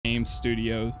Game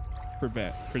Studio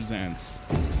presents.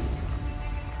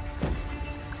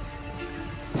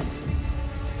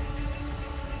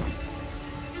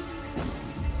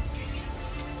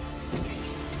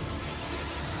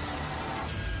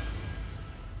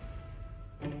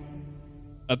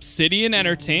 Obsidian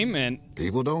Entertainment.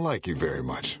 People don't like you very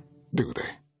much, do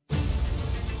they?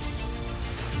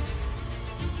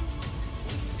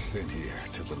 Sent here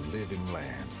to the living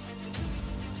lands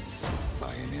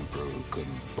by an emperor who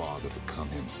couldn't bother to come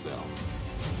himself.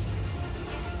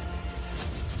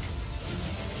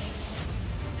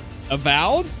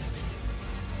 Avowed?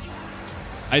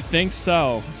 I think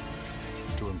so.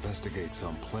 To investigate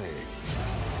some plague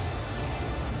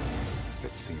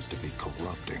that seems to be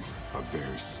corrupting our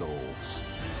very souls.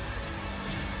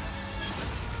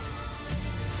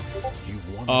 You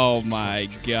want us Oh to my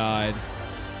trust you, god.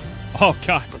 Oh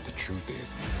god. but the truth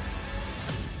is,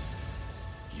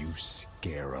 you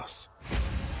scare us.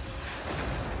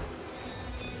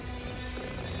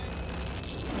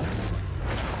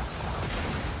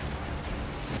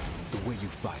 The way you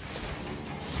fight,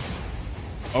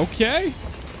 Okay.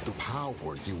 the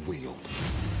power you wield,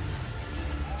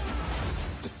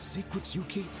 the secrets you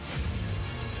keep.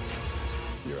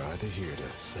 You're either here to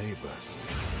save us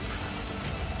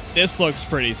This looks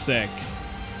pretty sick.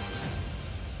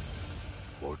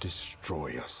 or destroy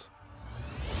us.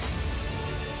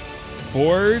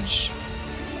 Forge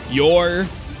your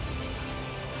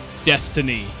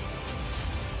destiny.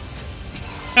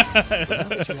 So now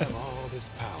that you have all this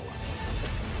power,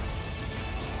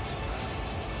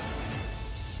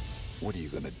 what are you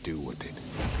gonna do with it?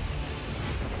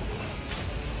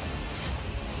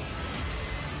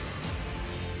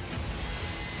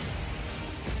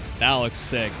 That looks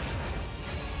sick.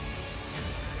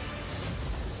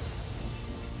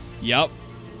 Yup.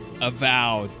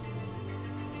 Avowed.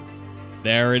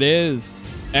 There it is.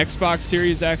 Xbox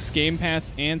Series X, Game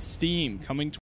Pass, and Steam coming